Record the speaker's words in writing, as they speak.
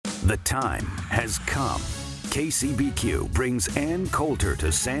The time has come. KCBQ brings Ann Coulter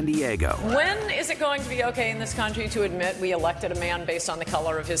to San Diego. When is it going to be okay in this country to admit we elected a man based on the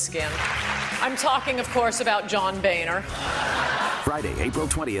color of his skin? I'm talking, of course, about John Boehner. Friday, April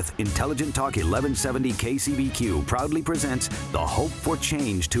 20th, Intelligent Talk 1170 KCBQ proudly presents the Hope for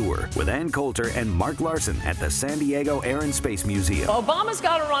Change Tour with Ann Coulter and Mark Larson at the San Diego Air and Space Museum. Obama's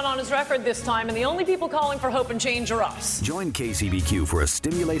got a run on his record this time, and the only people calling for hope and change are us. Join KCBQ for a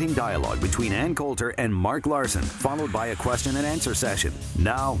stimulating dialogue between Ann Coulter and Mark Larson, followed by a question and answer session.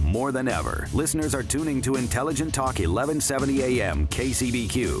 Now, more than ever, listeners are tuning to Intelligent Talk 1170 AM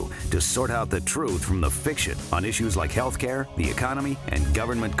KCBQ to sort out the truth from the fiction on issues like healthcare, the economy, and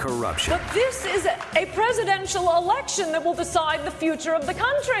government corruption. But this is a presidential election that will decide the future of the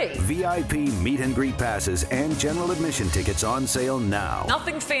country. VIP meet and greet passes and general admission tickets on sale now.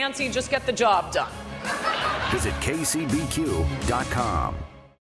 Nothing fancy, just get the job done. Visit kcbq.com.